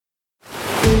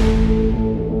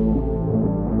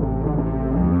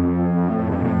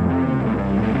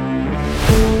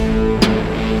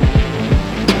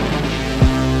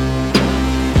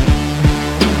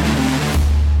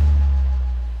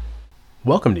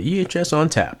Welcome to EHS on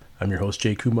Tap. I'm your host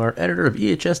Jay Kumar, editor of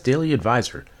EHS Daily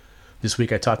Advisor. This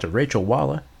week I talked to Rachel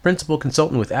Walla, principal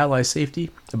consultant with Ally Safety,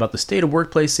 about the state of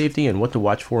workplace safety and what to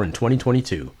watch for in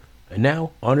 2022. And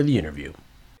now, on to the interview.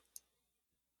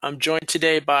 I'm joined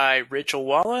today by Rachel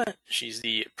Walla. She's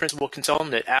the principal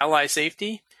consultant at Ally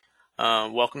Safety.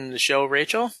 Welcome to the show,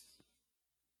 Rachel.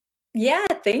 Yeah,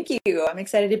 thank you. I'm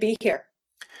excited to be here.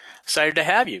 Excited to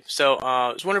have you. So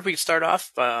I was wondering if we could start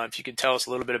off, if you could tell us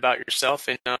a little bit about yourself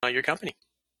and your company.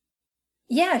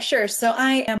 Yeah, sure. So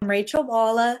I am Rachel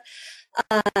Walla.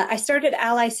 I started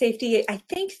Ally Safety, I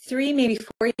think 3, maybe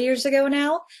 4 years ago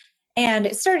now. And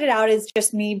it started out as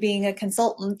just me being a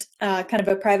consultant, kind of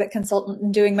a private consultant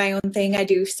and doing my own thing. I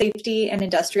do safety and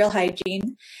industrial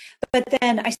hygiene. But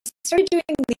then I started doing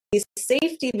these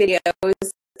safety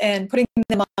videos and putting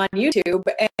them on YouTube,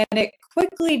 and it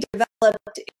quickly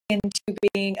developed into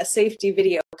being a safety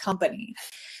video company.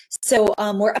 So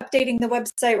we're updating the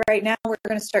website right now. We're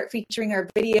going to start featuring our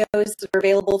videos that are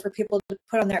available for people to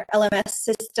put on their LMS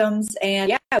systems. And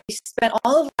yeah, we spent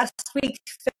all of last week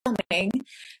filming.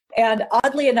 And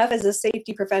oddly enough, as a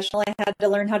safety professional, I had to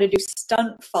learn how to do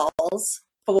stunt falls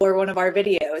for one of our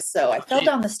videos. So I fell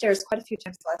down the stairs quite a few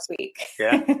times last week.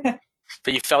 Yeah,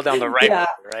 but you fell down the right way,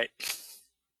 right?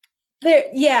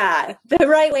 The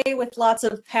right way with lots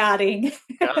of padding.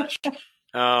 Gosh.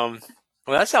 Well,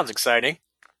 that sounds exciting.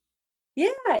 Yeah,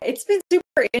 it's been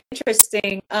super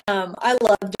interesting. I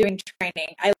love doing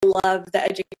training. I love the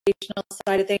educational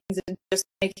side of things and just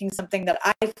making something that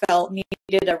I felt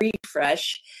needed a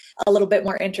refresh a little bit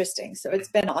more interesting. So it's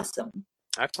been awesome.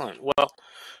 Excellent. Well,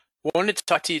 I wanted to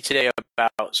talk to you today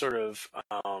about sort of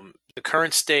the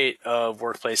current state of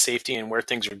workplace safety and where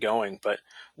things are going. But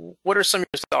what are some of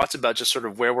your thoughts about just sort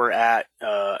of where we're at,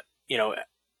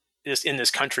 in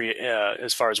this country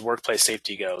as far as workplace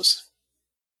safety goes?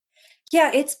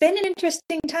 Yeah, it's been an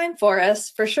interesting time for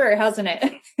us, for sure, hasn't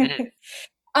it?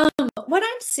 Mm-hmm. What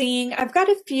I'm seeing, I've got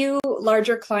a few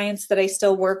larger clients that I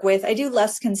still work with. I do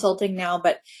less consulting now,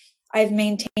 but I've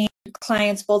maintained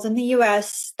clients both in the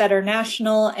US that are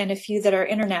national and a few that are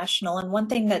international. And one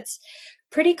thing that's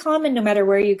pretty common no matter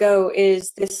where you go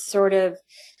is this sort of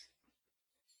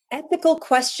ethical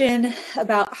question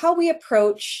about how we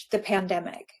approach the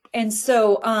pandemic. And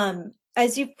so,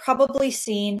 as you've probably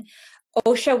seen,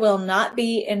 OSHA will not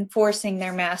be enforcing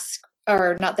their mask,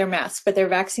 or not their masks, but their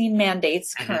vaccine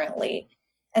mandates currently.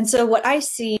 And so what I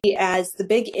see as the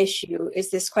big issue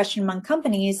is this question among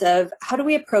companies of how do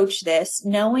we approach this,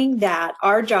 knowing that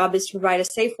our job is to provide a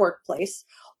safe workplace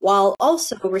while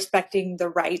also respecting the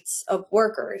rights of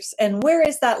workers. And where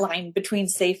is that line between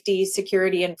safety,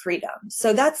 security, and freedom?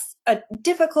 So that's a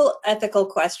difficult ethical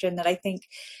question that I think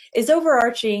is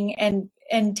overarching and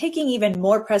taking even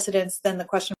more precedence than the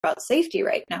question about safety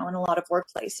right now in a lot of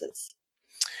workplaces.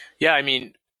 Yeah, I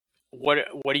mean, what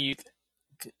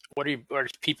are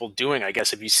people doing? I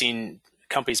guess, have you seen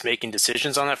companies making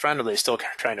decisions on that front, or are they still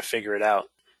trying to figure it out?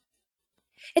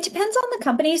 It depends on the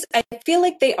companies. I feel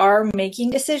like they are making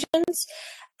decisions,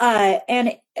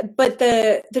 but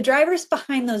the drivers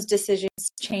behind those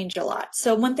decisions change a lot.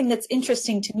 So one thing that's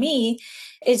interesting to me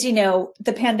is,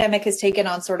 the pandemic has taken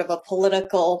on sort of a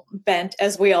political bent,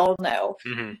 as we all know.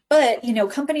 Mm-hmm. But,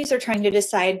 companies are trying to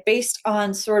decide based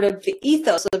on sort of the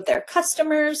ethos of their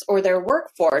customers or their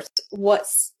workforce,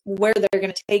 where they're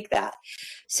going to take that.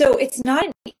 So it's not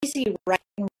an easy right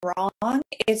and wrong.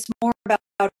 It's more about,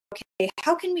 okay,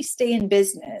 how can we stay in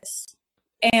business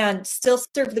and still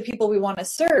serve the people we want to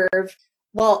serve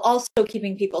while also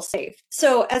keeping people safe?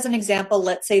 So as an example,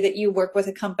 let's say that you work with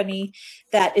a company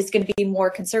that is going to be more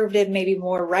conservative, maybe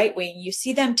more right-wing. You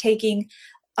see them taking,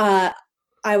 I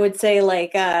would say,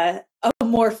 like a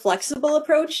more flexible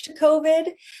approach to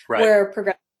COVID, right, where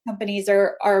progressive companies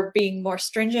are being more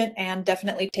stringent and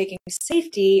definitely taking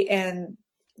safety and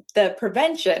the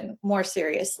prevention more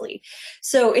seriously.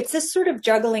 So it's this sort of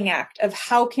juggling act of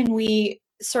how can we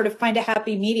sort of find a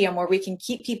happy medium where we can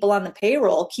keep people on the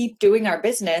payroll, keep doing our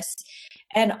business,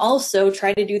 and also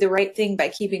try to do the right thing by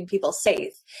keeping people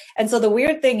safe. And so the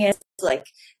weird thing is, like,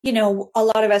 a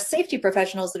lot of us safety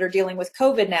professionals that are dealing with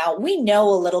COVID now, we know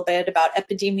a little bit about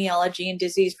epidemiology and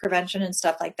disease prevention and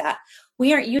stuff like that.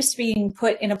 We aren't used to being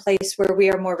put in a place where we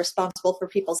are more responsible for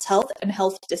people's health and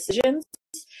health decisions.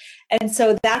 And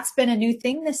so that's been a new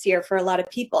thing this year for a lot of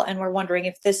people. And we're wondering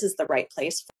if this is the right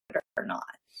place for it or not.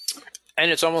 And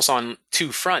it's almost on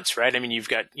two fronts, right? I mean, you've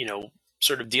got,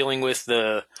 sort of dealing with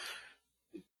the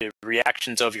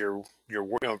reactions of your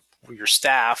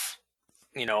staff,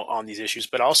 on these issues,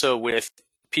 but also with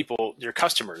people, your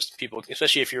customers, people,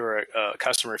 especially if you're a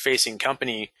customer facing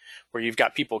company where you've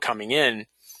got people coming in,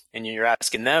 and you're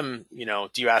asking them,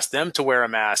 do you ask them to wear a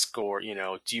mask, or, do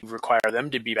you require them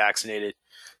to be vaccinated?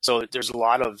 So there's a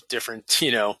lot of different,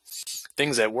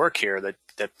 things at work here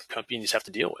that companies have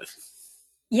to deal with.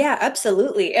 Yeah,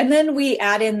 absolutely. And then we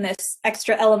add in this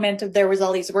extra element of there was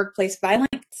all these workplace violence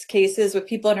cases with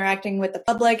people interacting with the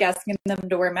public, asking them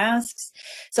to wear masks.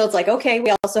 So it's like, okay,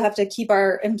 we also have to keep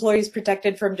our employees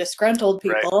protected from disgruntled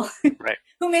people Right.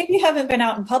 who maybe haven't been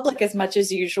out in public as much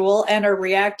as usual and are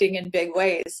reacting in big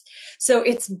ways. So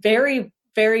it's very,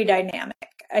 very dynamic.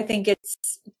 I think it's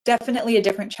definitely a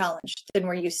different challenge than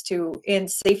we're used to in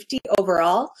safety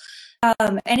overall.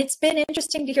 And it's been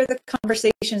interesting to hear the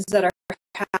conversations that are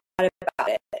had about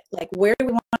it. Like, where do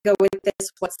we want to go with this?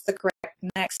 What's the correct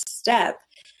next step?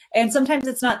 And sometimes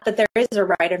it's not that there is a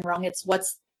right and wrong, it's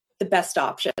what's the best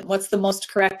option, what's the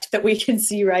most correct that we can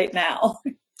see right now.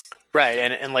 Right.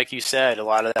 And like you said, a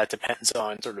lot of that depends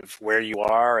on sort of where you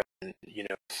are and,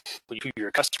 who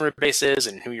your customer base is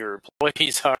and who your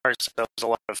employees are. So there's a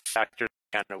lot of factors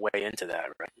kind of weigh into that,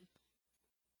 right?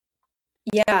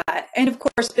 Yeah. And of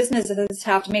course, businesses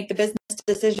have to make the business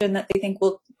decision that they think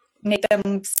will make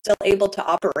them still able to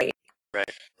operate. Right.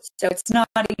 So it's not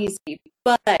easy,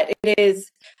 but it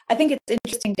is, I think it's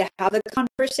interesting to have the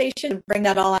conversation and bring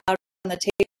that all out on the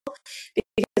table,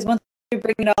 because once we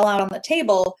bring it all out on the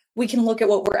table, we can look at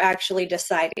what we're actually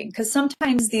deciding. Because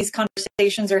sometimes these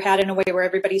conversations are had in a way where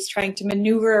everybody's trying to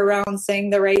maneuver around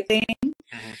saying the right thing.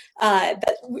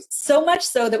 But so much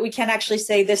so that we can't actually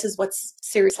say this is what's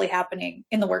seriously happening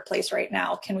in the workplace right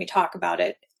now. Can we talk about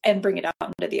it and bring it out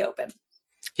into the open?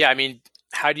 Yeah, I mean,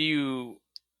 how do you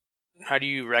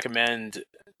recommend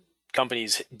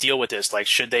companies deal with this? Like,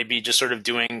 should they be just sort of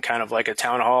doing kind of like a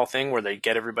town hall thing where they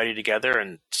get everybody together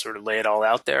and sort of lay it all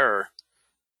out there? Or?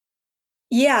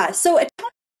 Yeah, so a town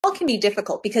hall can be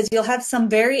difficult because you'll have some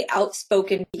very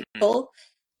outspoken people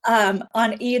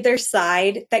on either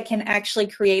side that can actually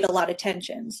create a lot of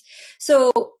tensions.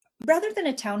 So rather than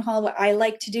a town hall, what I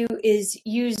like to do is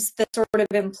use the sort of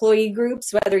employee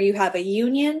groups, whether you have a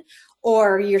union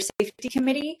or your safety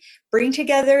committee, bring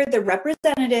together the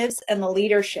representatives and the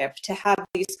leadership to have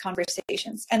these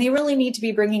conversations. And they really need to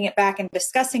be bringing it back and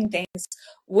discussing things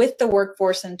with the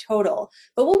workforce in total.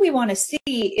 But what we want to see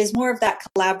is more of that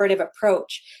collaborative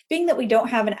approach. Being that we don't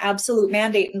have an absolute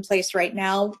mandate in place right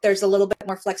now, there's a little bit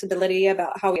more flexibility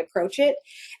about how we approach it.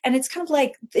 And it's kind of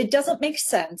like, it doesn't make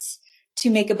sense to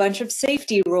make a bunch of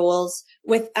safety rules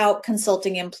without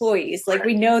consulting employees. Like,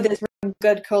 we know that from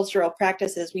good cultural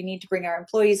practices, we need to bring our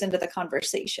employees into the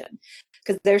conversation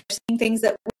because they're seeing things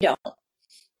that we don't.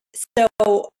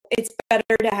 So it's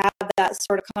better to have that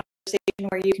sort of conversation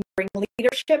where you can bring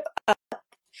leadership up,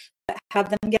 have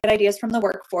them get ideas from the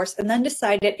workforce, and then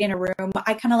decide it in a room.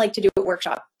 I kind of like to do it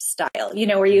workshop style,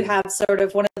 where you have sort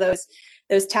of one of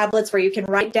those tablets where you can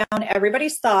write down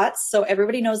everybody's thoughts so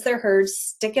everybody knows they're heard,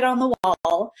 stick it on the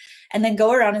wall, and then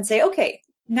go around and say, okay,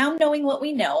 now knowing what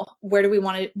we know, what do we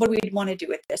want to do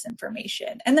with this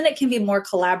information? And then it can be more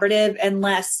collaborative and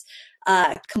less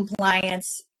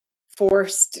compliance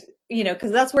forced,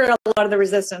 because that's where a lot of the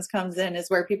resistance comes in, is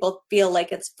where people feel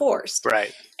like it's forced.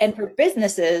 Right. And for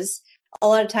businesses, a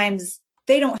lot of times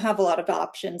they don't have a lot of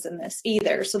options in this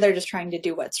either. So they're just trying to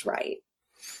do what's right.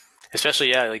 Especially,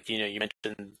 yeah, like, you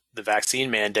mentioned the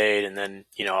vaccine mandate, and then,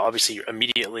 obviously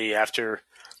immediately after,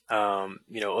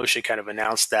 OSHA kind of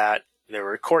announced that, there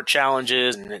were court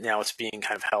challenges, and now it's being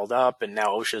kind of held up, and now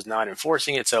OSHA is not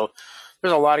enforcing it. So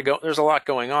there's a lot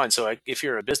going on. So if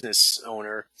you're a business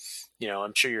owner,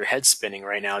 I'm sure your head's spinning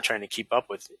right now trying to keep up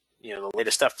with, the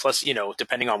latest stuff. Plus,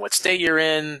 depending on what state you're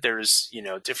in, there's,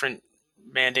 different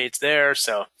mandates there.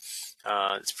 So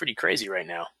it's pretty crazy right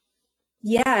now.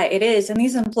 Yeah, it is. And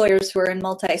these employers who are in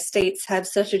multi-states have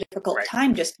such a difficult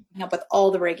time just keeping up with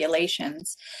all the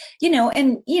regulations,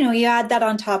 and, you add that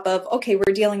on top of, okay,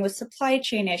 we're dealing with supply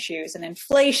chain issues and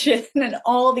inflation and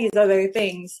all these other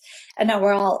things. And now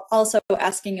we're all also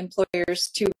asking employers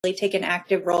to really take an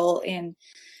active role in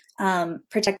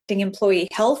protecting employee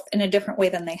health in a different way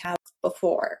than they have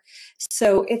before.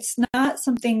 So it's not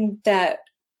something that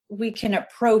we can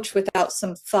approach without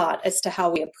some thought as to how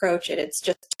we approach it. It's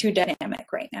just too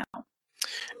dynamic right now.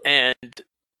 And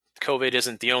COVID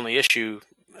isn't the only issue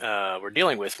we're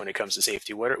dealing with when it comes to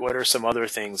safety. What are some other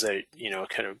things that,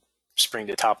 kind of spring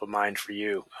to top of mind for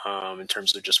you in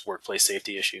terms of just workplace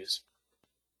safety issues?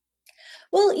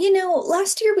 Well,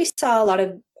 last year we saw a lot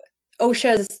of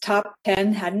OSHA's top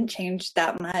 10 hadn't changed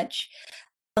that much.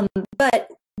 But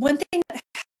one thing that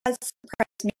has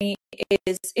surprised me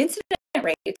is incident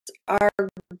rates are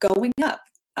going up.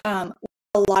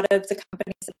 A lot of the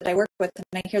companies that I work with, and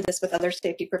I hear this with other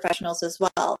safety professionals as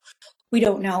well, We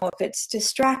don't know if it's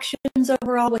distractions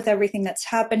overall with everything that's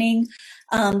happening.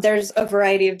 There's a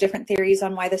variety of different theories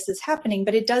on why this is happening,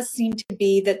 but it does seem to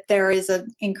be that there is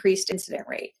an increased incident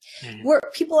rate. Where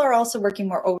people are also working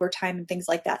more overtime and things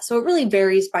like that. So it really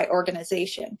varies by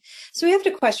organization. So we have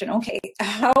to question, okay,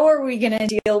 how are we going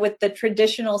to deal with the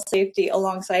traditional safety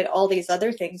alongside all these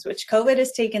other things, which COVID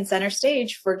has taken center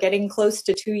stage for getting close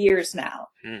to 2 years now.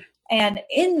 And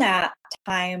in that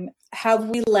time, have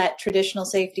we let traditional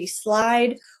safety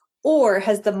slide, or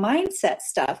has the mindset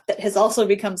stuff that has also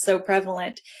become so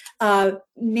prevalent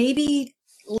maybe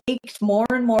leaked more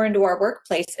and more into our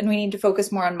workplace, and we need to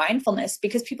focus more on mindfulness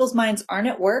because people's minds aren't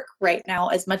at work right now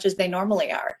as much as they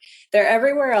normally are. They're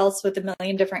everywhere else with a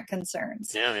million different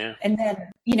concerns. Yeah. And then,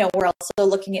 we're also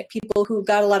looking at people who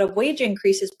got a lot of wage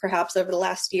increases perhaps over the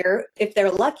last year, if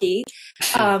they're lucky,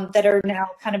 that are now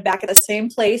kind of back at the same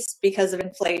place because of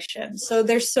inflation. So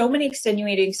there's so many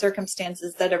extenuating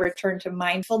circumstances that a return to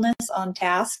mindfulness on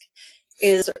task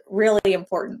is really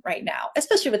important right now,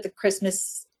 especially with the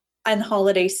Christmas and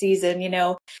holiday season.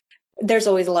 There's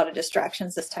always a lot of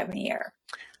distractions this time of the year.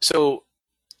 So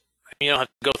you don't have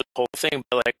to go through the whole thing,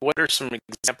 but like, what are some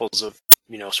examples of,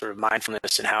 sort of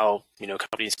mindfulness and how,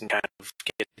 companies can kind of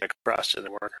get across to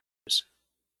their workers?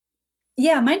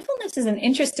 Yeah, mindfulness is an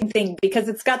interesting thing because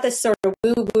it's got this sort of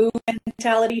woo-woo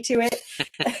mentality to it,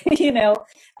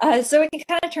 so it can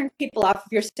kind of turn people off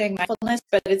if you're saying mindfulness,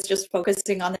 but it's just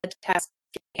focusing on the task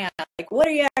and like, what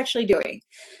are you actually doing?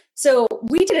 So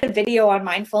we did a video on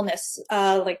mindfulness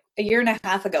like a year and a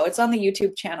half ago. It's on the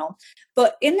YouTube channel.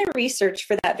 But in the research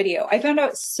for that video, I found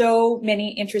out so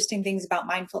many interesting things about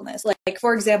mindfulness. Like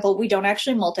for example, we don't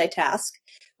actually multitask.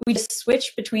 We just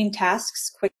switch between tasks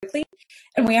quickly,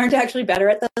 and we aren't actually better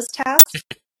at those tasks.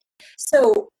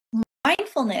 So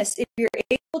mindfulness, if you're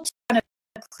able to kind of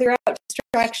clear out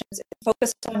distractions and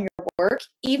focus on your work,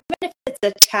 even if it's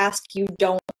a task you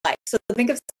don't like. So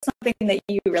think of something that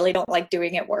you really don't like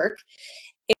doing at work.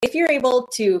 If you're able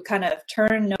to kind of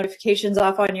turn notifications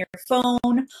off on your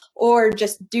phone, or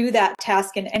just do that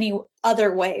task in any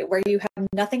other way where you have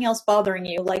nothing else bothering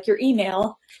you, like your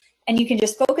email, and you can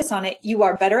just focus on it, you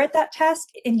are better at that task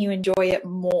and you enjoy it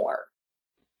more.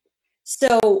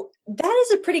 So that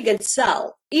is a pretty good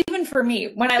sell, even for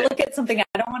me. When I look at something I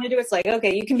don't want to do, it's like,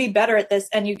 okay, you can be better at this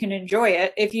and you can enjoy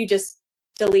it if you just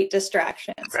delete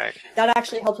distractions. Right. That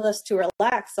actually helps us to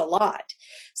relax a lot.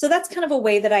 So that's kind of a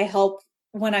way that I help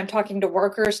when I'm talking to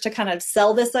workers to kind of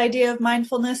sell this idea of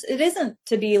mindfulness. It isn't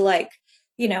to be like,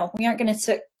 we aren't going to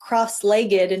sit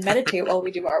cross-legged and meditate while we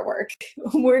do our work.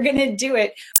 We're going to do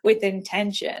it with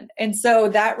intention. And so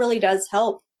that really does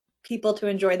help people to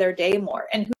enjoy their day more.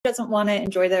 And who doesn't want to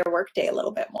enjoy their work day a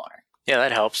little bit more? Yeah,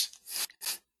 that helps.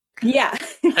 Yeah.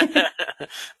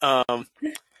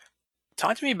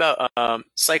 Talk to me about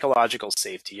psychological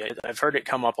safety. I've heard it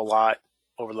come up a lot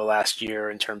over the last year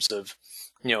in terms of,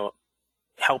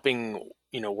 helping,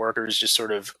 workers just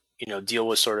sort of, deal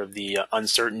with sort of the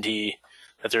uncertainty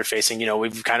that they're facing.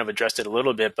 We've kind of addressed it a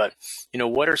little bit, but,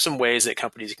 what are some ways that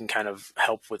companies can kind of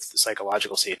help with the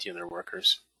psychological safety of their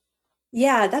workers?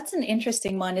 Yeah, that's an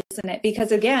interesting one, isn't it?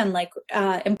 Because again, like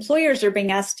employers are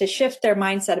being asked to shift their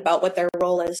mindset about what their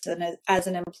role is as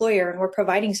an employer, and we're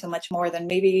providing so much more than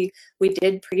maybe we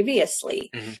did previously.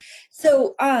 Mm-hmm.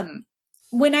 So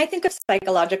when I think of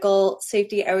psychological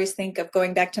safety, I always think of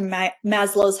going back to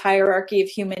Maslow's hierarchy of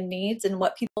human needs and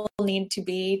what people need to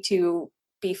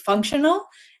be functional,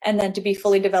 and then to be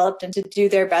fully developed and to do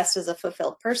their best as a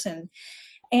fulfilled person.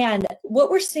 And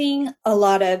what we're seeing a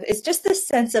lot of is just this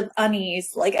sense of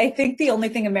unease. Like, I think the only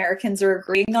thing Americans are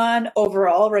agreeing on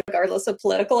overall, regardless of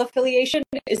political affiliation,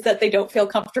 is that they don't feel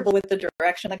comfortable with the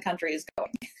direction the country is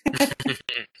going.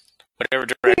 Whatever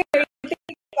direction.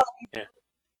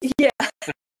 Yeah.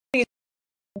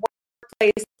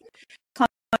 Workplace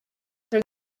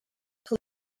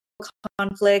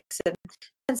conflicts and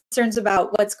concerns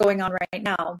about what's going on right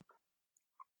now.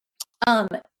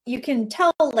 You can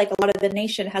tell like a lot of the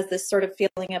nation has this sort of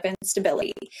feeling of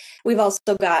instability. We've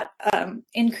also got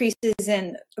increases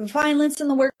in violence in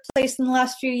the workplace in the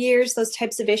last few years, those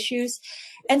types of issues.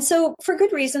 And so for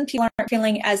good reason, people aren't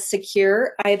feeling as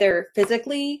secure, either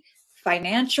physically,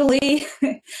 financially.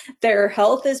 Their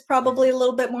health is probably a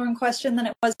little bit more in question than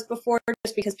it was before,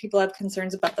 just because people have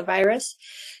concerns about the virus.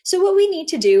 So what we need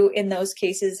to do in those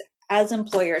cases as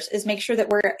employers is make sure that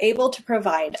we're able to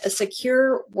provide a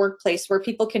secure workplace where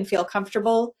people can feel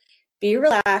comfortable, be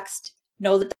relaxed,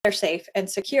 know that they're safe and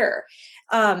secure.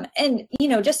 And,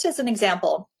 just as an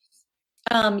example,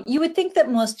 you would think that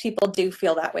most people do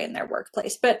feel that way in their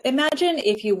workplace, but imagine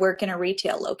if you work in a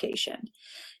retail location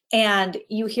and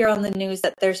you hear on the news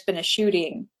that there's been a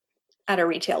shooting at a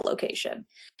retail location.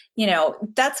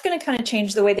 That's going to kind of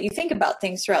change the way that you think about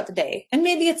things throughout the day. And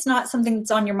maybe it's not something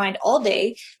that's on your mind all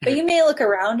day, but you may look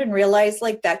around and realize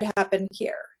like that could happen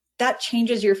here. That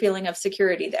changes your feeling of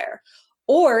security there.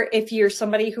 Or if you're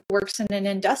somebody who works in an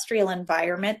industrial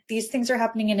environment, these things are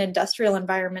happening in industrial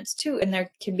environments too. And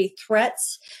there can be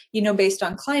threats, based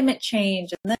on climate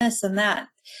change and this and that.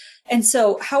 And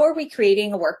so how are we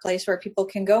creating a workplace where people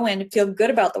can go in and feel good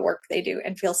about the work they do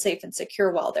and feel safe and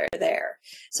secure while they're there?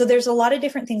 So there's a lot of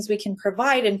different things we can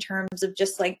provide in terms of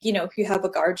just like, if you have a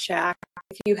guard shack,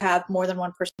 if you have more than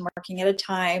one person working at a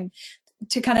time,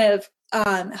 to kind of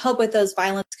help with those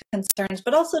violence concerns,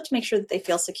 but also to make sure that they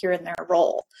feel secure in their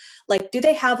role. Like, do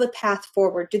they have a path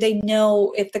forward? Do they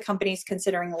know if the company's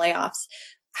considering layoffs?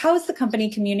 How is the company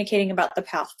communicating about the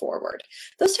path forward?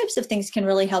 Those types of things can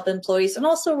really help employees and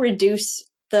also reduce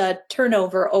the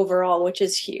turnover overall, which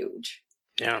is huge.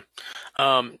 Yeah.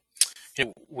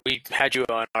 We had you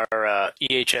on our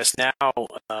EHS Now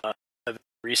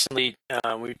recently.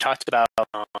 We talked about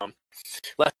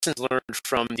lessons learned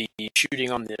from the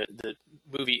shooting on the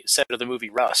movie set of the movie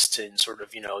Rust, and sort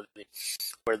of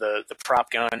where the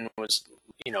prop gun was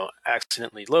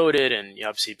accidentally loaded, and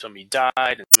obviously somebody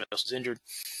died and somebody else was injured.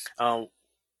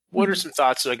 What are some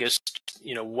thoughts, I guess,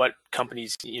 what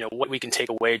companies, what we can take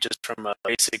away just from a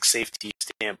basic safety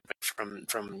standpoint from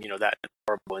that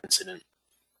horrible incident?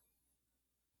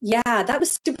 Yeah, that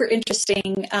was super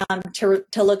interesting to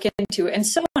look into, and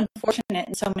so unfortunate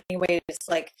in so many ways.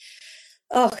 Like,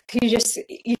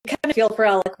 you kind of feel for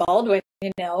Alec Baldwin,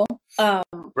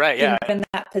 right? Yeah, in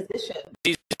that position.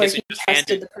 They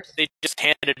just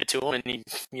handed it to him, and he,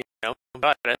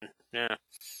 got it. Yeah.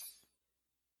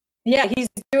 Yeah, he's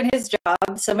doing his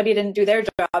job. Somebody didn't do their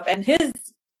job, and his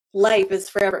life is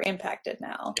forever impacted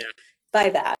now by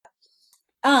that.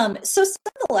 So some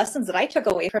of the lessons that I took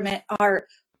away from it are,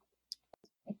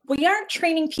 we aren't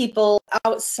training people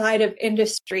outside of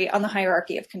industry on the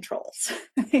hierarchy of controls.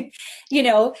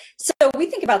 So we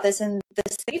think about this in the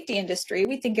safety industry.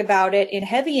 We think about it in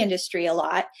heavy industry a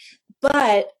lot,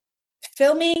 but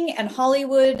filming and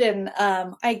Hollywood and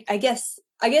I guess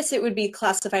it would be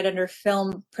classified under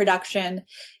film production.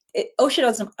 OSHA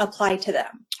doesn't apply to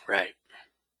them. Right.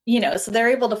 So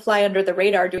they're able to fly under the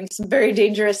radar doing some very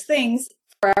dangerous things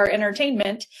for our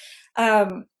entertainment.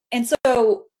 And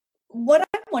so what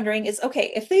I'm wondering is,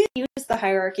 okay, if they use the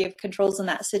hierarchy of controls in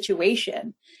that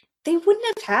situation, they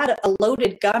wouldn't have had a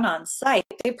loaded gun on site.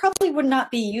 They probably would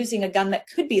not be using a gun that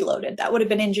could be loaded. That would have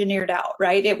been engineered out,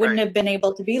 right? It wouldn't have been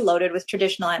able to be loaded with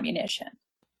traditional ammunition.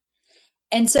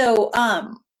 And so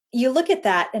you look at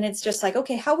that and it's just like,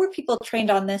 okay, how were people trained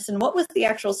on this? And what was the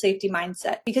actual safety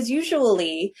mindset? Because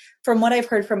usually, from what I've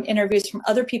heard from interviews from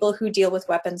other people who deal with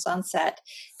weapons on set,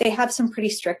 they have some pretty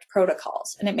strict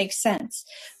protocols, and it makes sense.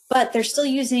 But they're still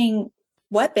using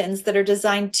weapons that are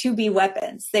designed to be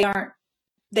weapons. They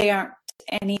aren't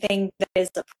anything that is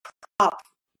a prop,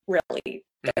 really.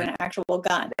 They're an actual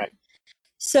gun. Right.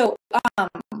 So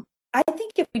I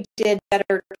think if we did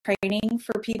better training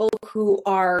for people who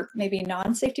are maybe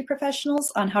non-safety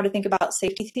professionals on how to think about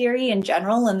safety theory in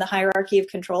general and the hierarchy of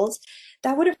controls,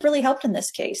 that would have really helped in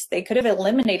this case. They could have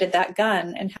eliminated that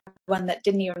gun and had one that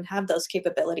didn't even have those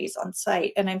capabilities on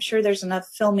site. And I'm sure there's enough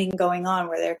filming going on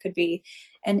where there could be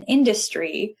an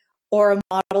industry or a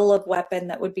model of weapon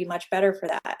that would be much better for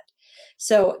that.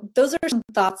 So those are some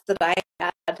thoughts that I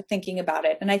had thinking about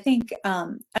it. And I think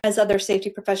as other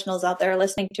safety professionals out there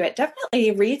listening to it,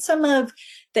 definitely read some of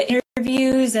the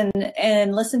interviews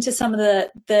and listen to some of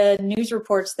the news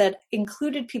reports that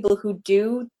included people who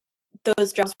do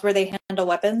those jobs where they handle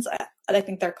weapons. I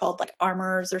think they're called like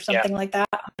armors or something like that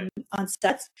on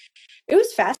sets. It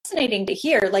was fascinating to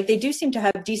hear. Like, they do seem to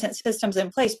have decent systems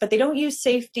in place, but they don't use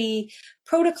safety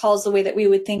protocols the way that we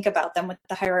would think about them with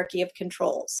the hierarchy of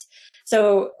controls.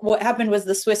 So what happened was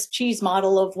the Swiss cheese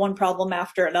model of one problem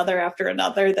after another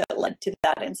that led to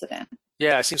that incident.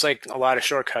 Yeah, it seems like a lot of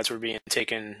shortcuts were being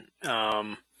taken,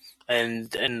 and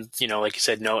like you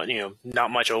said,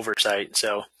 not much oversight.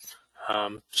 So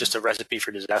just a recipe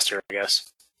for disaster, I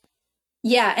guess.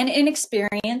 Yeah, and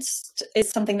inexperienced is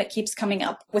something that keeps coming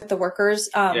up with the workers.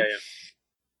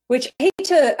 Which I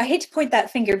hate to point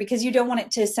that finger, because you don't want it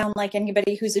to sound like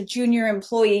anybody who's a junior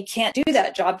employee can't do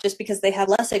that job just because they have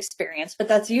less experience. But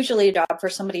that's usually a job for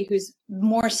somebody who's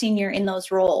more senior in those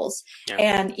roles. Yeah.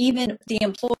 And even the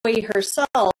employee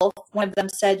herself, one of them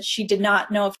said she did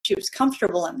not know if she was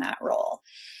comfortable in that role.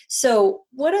 So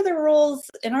what other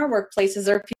roles in our workplaces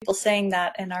are people saying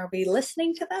that, and are we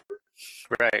listening to them?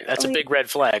 Right. That's a big red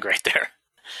flag right there.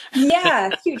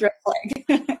 Yeah, huge red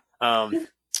flag.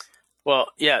 Well,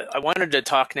 yeah, I wanted to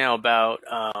talk now about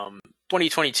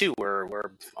 2022,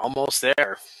 we're almost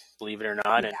there, believe it or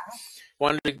not. And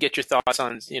wanted to get your thoughts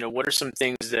on, what are some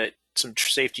things some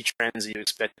safety trends that you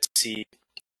expect to see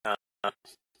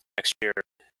next year?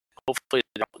 Hopefully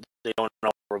they don't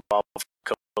all revolve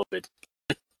COVID.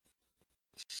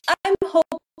 I'm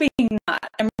hoping not.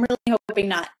 I'm really hoping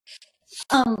not.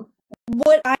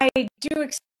 What I do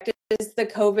expect is the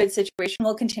COVID situation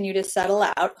will continue to settle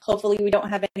out. Hopefully we don't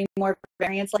have any more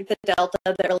variants like the Delta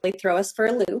that really throw us for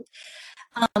a loop.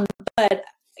 But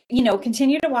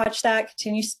continue to watch that,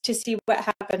 continue to see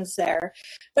what happens there,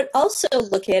 but also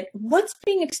look at what's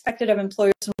being expected of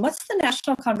employers and what's the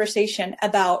national conversation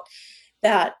about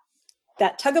that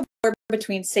tug of war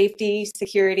between safety,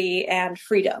 security, and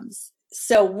freedoms.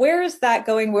 So where is that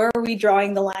going? Where are we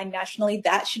drawing the line nationally?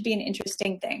 That should be an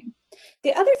interesting thing.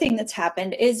 The other thing that's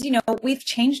happened is, we've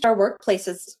changed our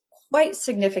workplaces quite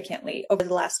significantly over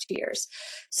the last 2 years.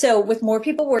 So with more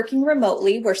people working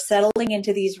remotely, we're settling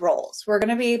into these roles. We're going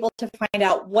to be able to find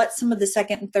out what some of the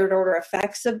second and third order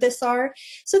effects of this are.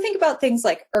 So think about things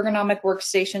like ergonomic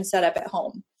workstation setup at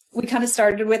home. We kind of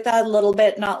started with that a little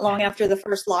bit not long after the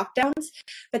first lockdowns,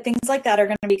 but things like that are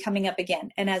going to be coming up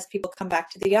again. And as people come back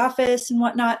to the office and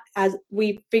whatnot, as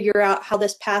we figure out how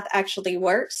this path actually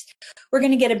works, we're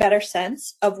going to get a better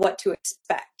sense of what to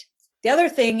expect. The other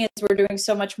thing is we're doing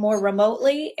so much more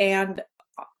remotely and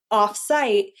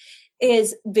off-site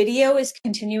is video is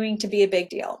continuing to be a big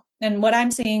deal. And what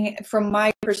I'm seeing from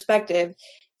my perspective,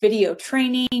 video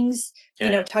trainings,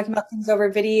 talking about things over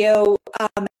video,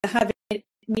 having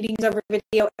meetings over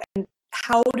video, and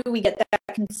how do we get that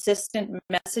consistent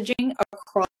messaging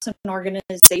across an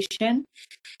organization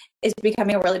is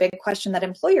becoming a really big question that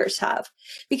employers have,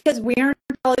 because we aren't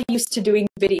all used to doing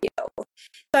video.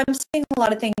 So I'm seeing a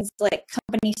lot of things like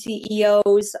company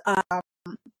CEOs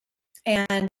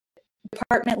and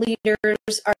department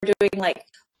leaders are doing like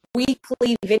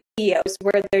weekly videos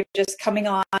where they're just coming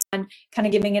on, kind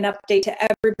of giving an update to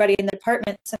everybody in the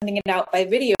department, sending it out by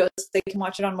video so they can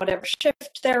watch it on whatever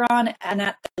shift they're on and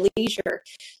at their leisure.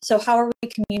 So how are we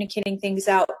communicating things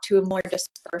out to a more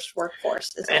dispersed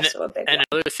workforce is also a big one.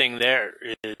 Another thing there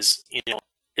is,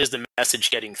 is the message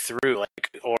getting through,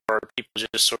 or people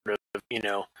just sort of,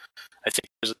 I think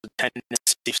there's a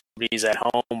tendency if somebody's at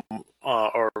home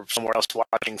or somewhere else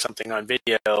watching something on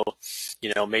video,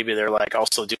 maybe they're like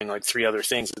also doing like 3 other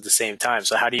things at the same time.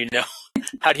 So how do you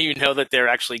know that they're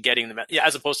actually getting the message,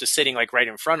 as opposed to sitting like right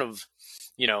in front of,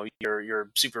 your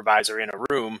supervisor in a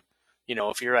room?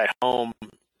 If you're at home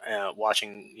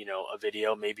watching, a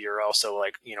video, maybe you're also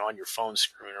like, on your phone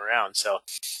screwing around. So,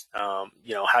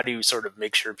 how do you sort of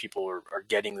make sure people are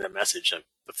getting the message?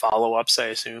 The follow-ups, I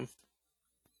assume?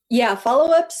 Yeah,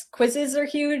 follow-ups, quizzes are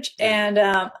huge, and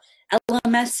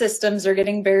LMS systems are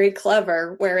getting very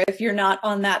clever, where if you're not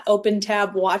on that open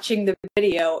tab watching the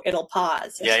video, it'll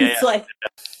pause. It's like,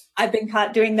 I've been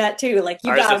caught doing that too. Like,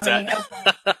 you got me.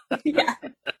 Yeah.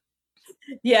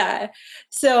 Yeah.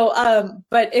 So,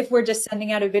 but if we're just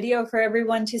sending out a video for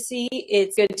everyone to see,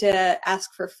 it's good to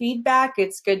ask for feedback.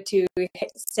 It's good to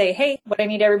say, hey, what I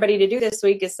need everybody to do this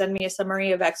week is send me a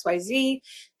summary of XYZ,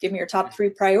 give me your top 3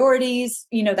 priorities,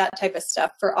 that type of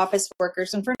stuff for office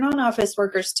workers and for non-office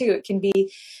workers too. It can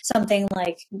be something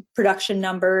like production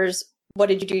numbers. What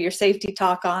did you do your safety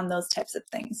talk on? Those types of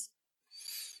things.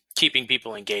 Keeping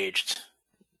people engaged.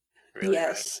 Really,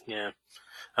 yes. Right?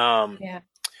 Yeah. Yeah.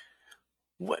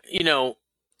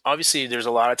 Obviously there's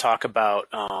a lot of talk about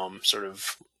sort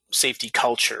of safety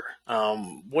culture.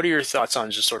 What are your thoughts on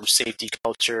just sort of safety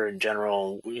culture in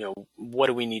general? What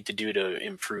do we need to do to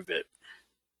improve it?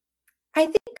 I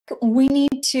think we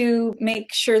need to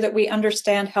make sure that we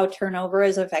understand how turnover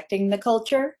is affecting the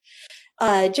culture.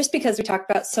 Just because we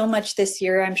talked about so much this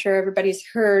year, I'm sure everybody's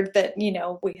heard that,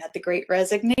 we had the Great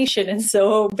Resignation and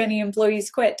so many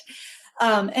employees quit.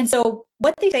 And so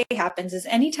what they say happens is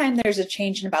anytime there's a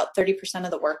change in about 30%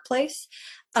 of the workplace,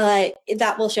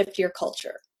 that will shift your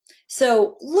culture.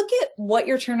 So look at what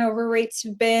your turnover rates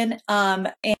have been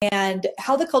and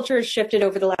how the culture has shifted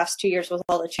over the last 2 years with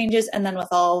all the changes and then with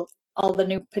all the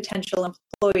new potential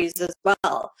employees as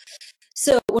well.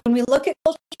 So when we look at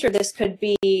culture, this could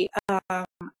be a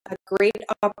great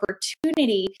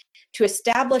opportunity to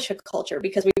establish a culture,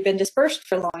 because we've been dispersed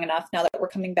for long enough. Now that we're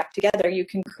coming back together, you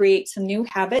can create some new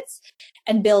habits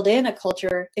and build in a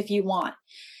culture if you want.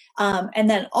 And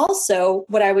then also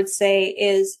what I would say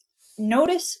is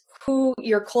notice who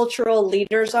your cultural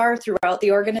leaders are throughout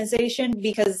the organization,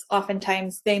 because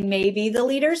oftentimes they may be the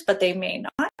leaders, but they may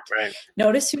not. Right.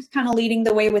 Notice who's kind of leading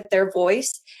the way with their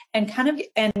voice and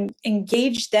and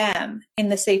engage them in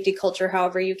the safety culture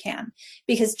however you can,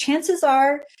 because chances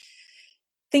are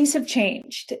things have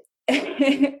changed.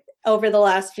 over the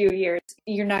last few years,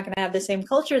 you're not going to have the same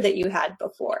culture that you had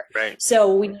before. Right.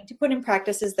 So we need to put in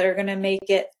practices that are going to make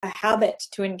it a habit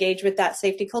to engage with that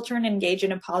safety culture and engage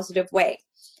in a positive way.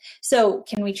 So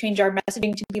can we change our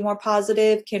messaging to be more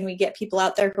positive? Can we get people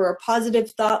out there who are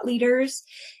positive thought leaders?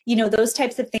 You know, those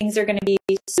types of things are going to be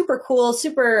super cool,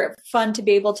 super fun to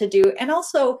be able to do. And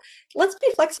also, let's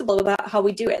be flexible about how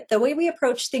we do it. The way we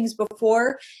approach things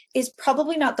before is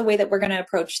probably not the way that we're going to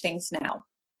approach things now.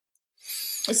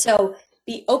 So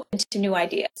be open to new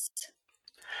ideas.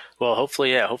 Well,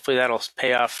 hopefully that'll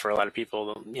pay off for a lot of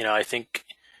people. You know, I think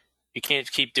you can't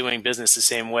keep doing business the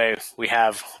same way we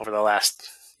have over the last,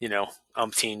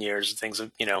 umpteen years. Things,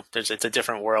 it's a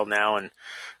different world now, and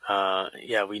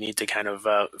we need to kind of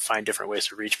find different ways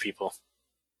to reach people.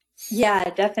 Yeah,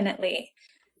 definitely.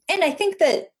 And I think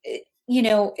that,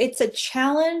 it's a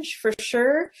challenge for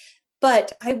sure,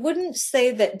 but I wouldn't say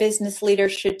that business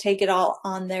leaders should take it all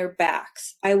on their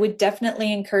backs. I would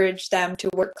definitely encourage them to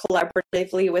work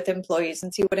collaboratively with employees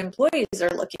and see what employees are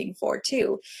looking for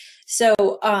too.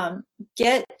 So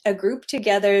get a group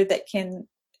together that can,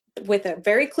 with a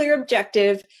very clear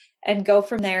objective, and go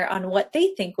from there on what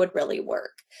they think would really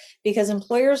work. Because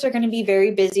employers are going to be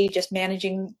very busy just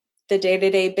managing the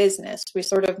day-to-day business. We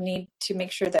sort of need to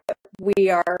make sure that we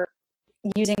are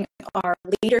using our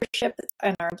leadership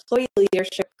and our employee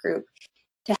leadership group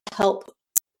to help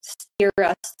steer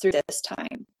us through this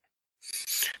time.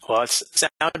 Well, it's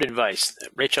sound advice.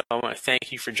 Rachel, I want to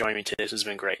thank you for joining me today. This has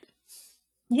been great.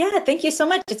 Yeah, thank you so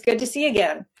much. It's good to see you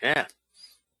again. Yeah.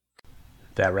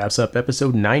 That wraps up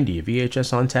episode 90 of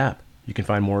EHS on Tap. You can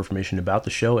find more information about the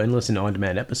show and listen to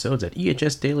on-demand episodes at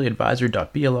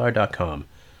ehsdailyadvisor.blr.com.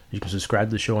 You can subscribe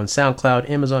to the show on SoundCloud,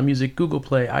 Amazon Music, Google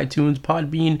Play, iTunes,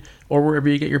 Podbean, or wherever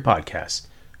you get your podcasts.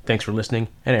 Thanks for listening,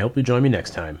 and I hope you join me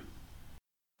next time.